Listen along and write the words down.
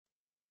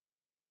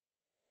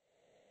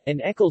An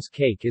Eccles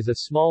cake is a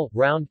small,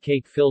 round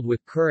cake filled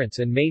with currants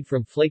and made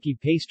from flaky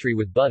pastry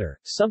with butter,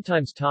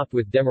 sometimes topped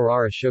with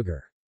demerara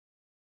sugar.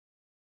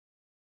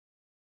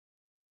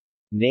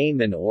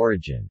 Name and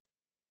origin.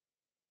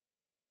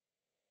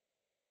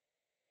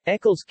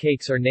 Eccles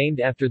cakes are named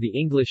after the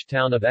English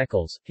town of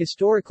Eccles,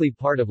 historically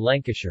part of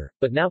Lancashire,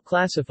 but now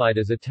classified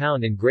as a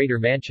town in Greater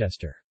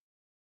Manchester.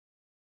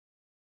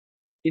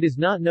 It is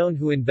not known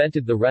who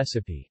invented the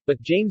recipe,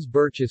 but James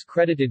Birch is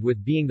credited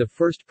with being the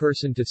first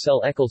person to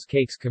sell Eccles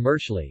cakes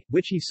commercially,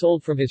 which he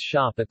sold from his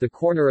shop at the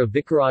corner of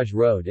Vicarage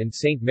Road and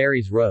St.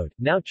 Mary's Road,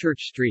 now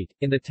Church Street,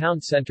 in the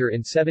town centre in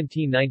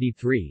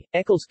 1793.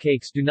 Eccles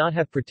cakes do not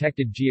have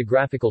protected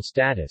geographical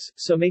status,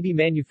 so may be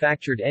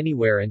manufactured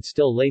anywhere and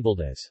still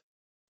labeled as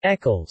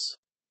Eccles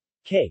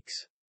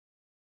cakes.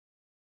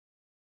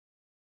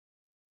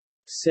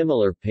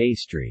 Similar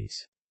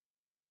pastries.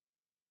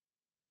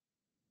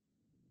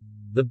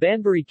 The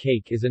Banbury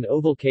cake is an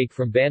oval cake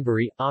from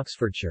Banbury,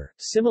 Oxfordshire,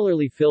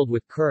 similarly filled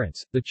with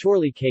currants. The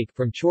Chorley cake,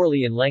 from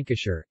Chorley in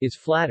Lancashire, is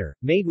flatter,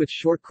 made with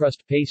short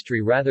crust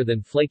pastry rather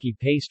than flaky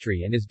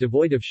pastry and is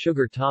devoid of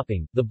sugar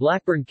topping. The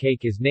Blackburn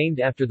cake is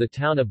named after the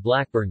town of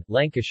Blackburn,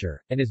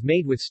 Lancashire, and is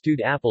made with stewed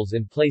apples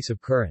in place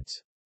of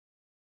currants.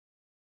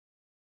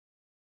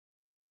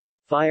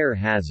 Fire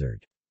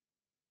hazard.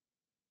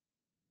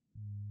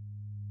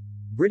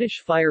 British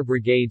fire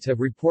brigades have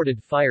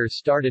reported fires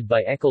started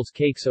by Eccles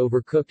cakes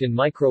overcooked in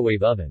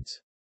microwave ovens.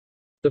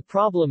 The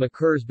problem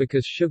occurs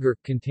because sugar,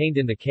 contained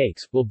in the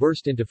cakes, will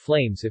burst into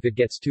flames if it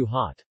gets too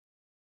hot.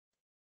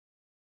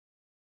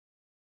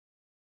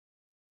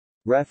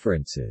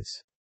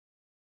 References.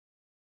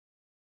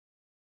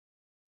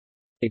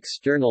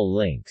 External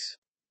links.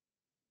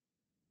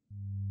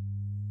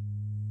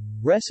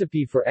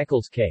 Recipe for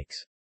Eccles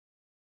cakes.